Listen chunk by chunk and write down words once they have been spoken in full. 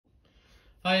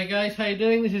Hi guys, how you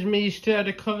doing? This is me, Stuart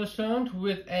the Cover Sound,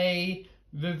 with a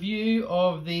review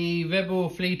of the Rebel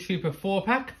Fleet Trooper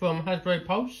 4-pack from Hasbro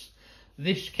Pulse.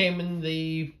 This came in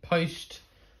the post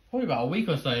probably about a week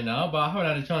or so now, but I haven't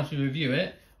had a chance to review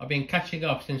it. I've been catching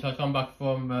up since I come back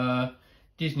from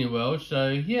Disney World, so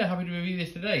yeah, happy to review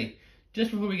this today.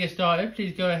 Just before we get started,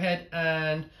 please go ahead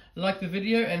and like the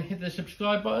video and hit the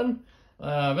subscribe button.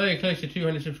 Very close to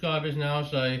 200 subscribers now,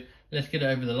 so let's get it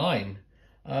over the line.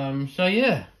 So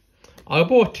yeah, I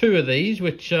bought two of these,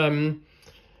 which yeah,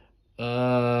 I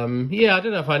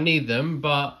don't know if I need them,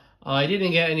 but I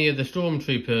didn't get any of the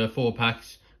Stormtrooper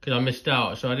 4-packs because I missed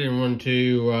out, so I didn't want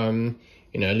to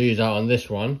you know, lose out on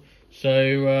this one.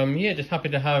 So yeah, just happy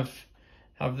to have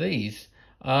these.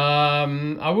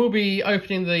 I will be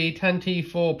opening the Tantive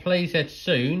 4 playset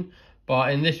soon,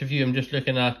 but in this review I'm just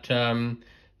looking at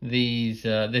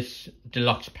this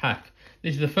deluxe pack.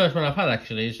 This is the first one I've had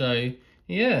actually, so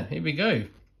yeah, here we go.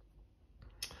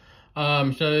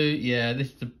 So yeah, this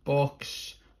is the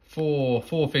box for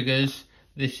 4 figures.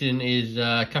 This one is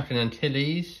Captain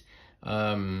Antilles,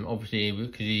 obviously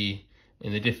because he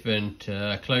in the different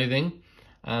clothing,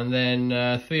 and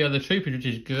then 3 other troopers, which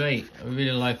is great. I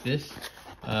really like this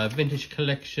vintage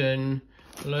collection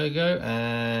logo,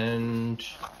 and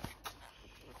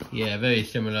yeah, very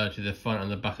similar to the front and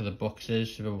the back of the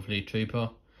boxes. Rebel Fleet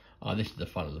Trooper. Oh, this is the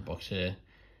front of the box here.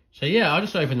 So yeah, I'll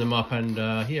just open them up and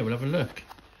yeah, we'll have a look.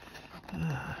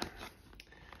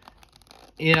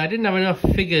 Yeah, I didn't have enough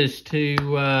figures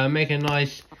to make a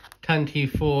nice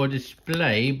Tantive 4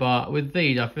 display, but with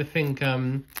these I think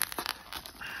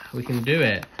we can do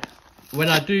it. When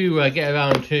I do get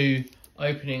around to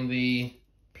opening the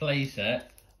playset,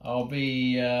 I'll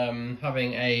be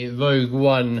having a Rogue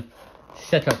One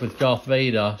setup with Darth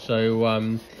Vader,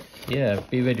 so yeah,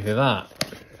 be ready for that.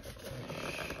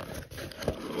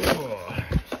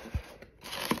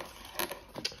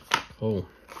 Cool.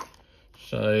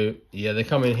 So yeah, they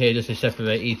come in here just to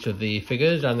separate each of the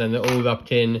figures, and then they're all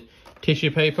wrapped in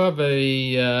tissue paper,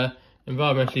 very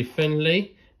environmentally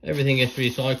friendly. Everything gets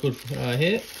recycled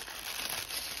here.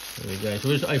 There we go. So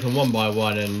we'll just open one by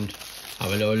one and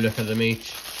have a little look at them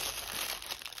each.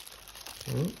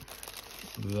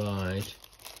 Right.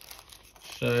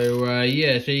 So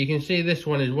yeah, so you can see this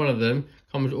one is one of them.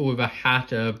 Comes all with a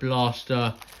hat, a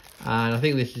blaster, and I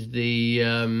think this is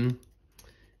the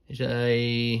is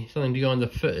it something to go on the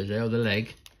foot, is it, or the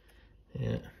leg?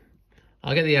 Yeah.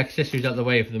 I'll get the accessories out of the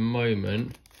way for the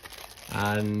moment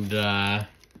and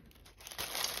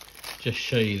just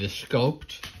show you the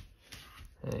sculpt.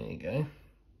 There you go.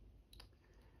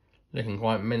 Looking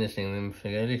quite menacing, them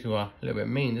figure. At least a little bit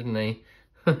mean, doesn't he?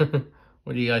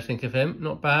 What do you guys think of him?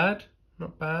 Not bad.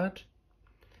 Not bad.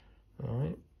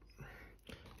 Alright.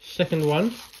 Second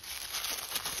one.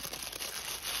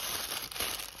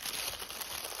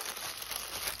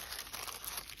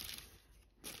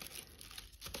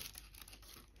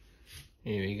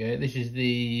 Here we go. This is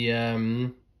the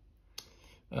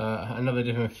another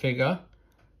different figure.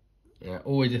 Yeah,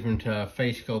 always different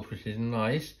face sculpt, which is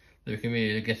nice. So we can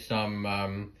really get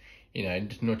some, you know,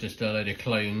 not just a load of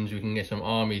clones. We can get some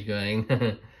armies going.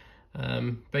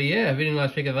 But yeah, really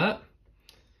nice figure that.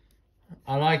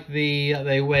 I like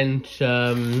they went,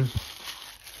 you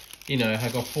know, I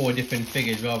got 4 different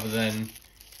figures rather than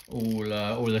all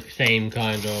the same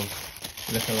kind of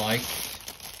look-alike.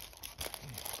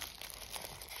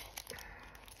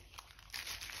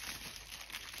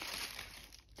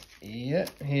 Yeah,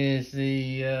 here's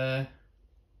the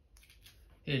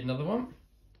here's another one,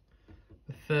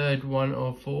 the third one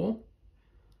of 4.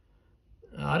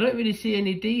 I don't really see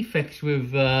any defects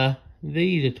with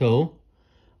these at all.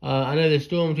 I know the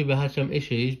Stormtrooper had some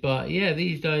issues, but yeah,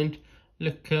 these don't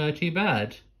look too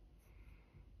bad.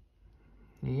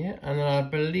 Yeah, and I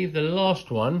believe the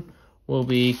last one will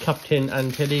be Captain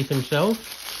Antilles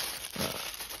himself.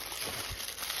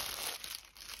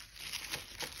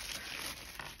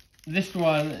 This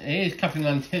one is Captain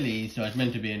Antilles, so it's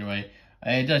meant to be anyway.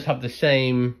 It does have the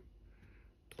same,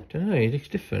 I don't know, it looks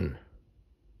different.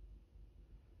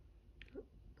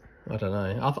 I don't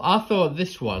know. I thought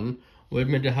this one was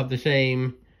meant to have the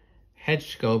same head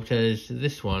sculpt as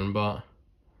this one, but I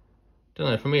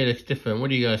don't know, for me it looks different. What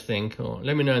do you guys think? Or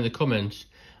let me know in the comments.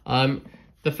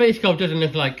 The face sculpt doesn't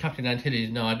look like Captain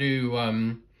Antilles. No, I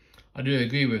do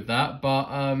agree with that,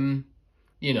 but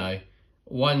you know,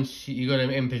 once you got him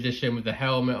in position with the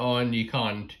helmet on, you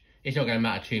can't, it's not going to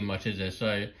matter too much, is it?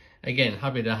 So again,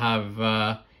 happy to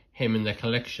have him in the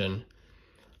collection.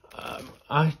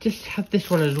 I just have this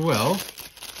one as well,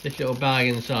 this little bag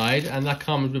inside, and that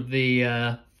comes with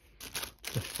the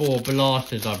 4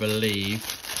 blasters, I believe.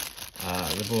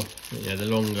 the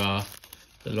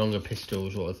longer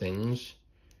pistol sort of things.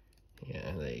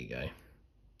 Yeah, there you go.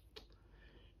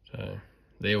 So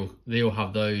they all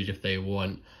have those if they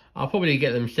want. I'll probably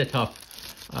get them set up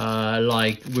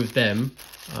like with them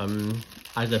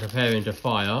as they're preparing to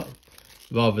fire,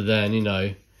 rather than, you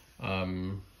know,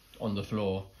 on the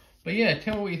floor. But yeah,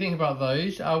 tell me what you think about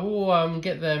those. I will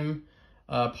get them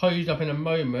posed up in a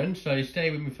moment, so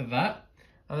stay with me for that.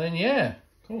 And then yeah,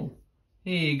 cool.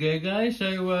 Here you go, guys.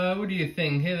 So what do you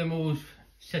think? Here them all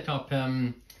set up.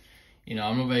 You know,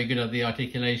 I'm not very good at the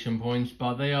articulation points,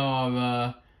 but they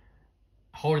are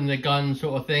holding their gun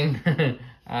sort of thing,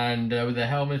 and with their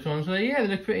helmets on. So yeah, they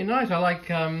look pretty nice. I like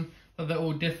that they're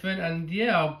all different, and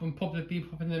yeah, I'll probably be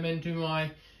popping them into my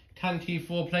Tanty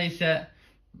 4 playset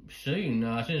soon,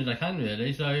 as soon as I can,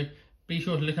 really. So be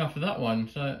sure to look out for that one.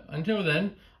 So until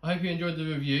then, I hope you enjoyed the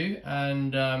review,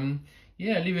 and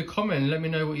yeah, leave a comment and let me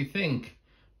know what you think.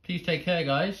 Please take care,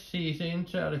 guys. See you soon.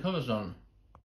 Set out the colours on.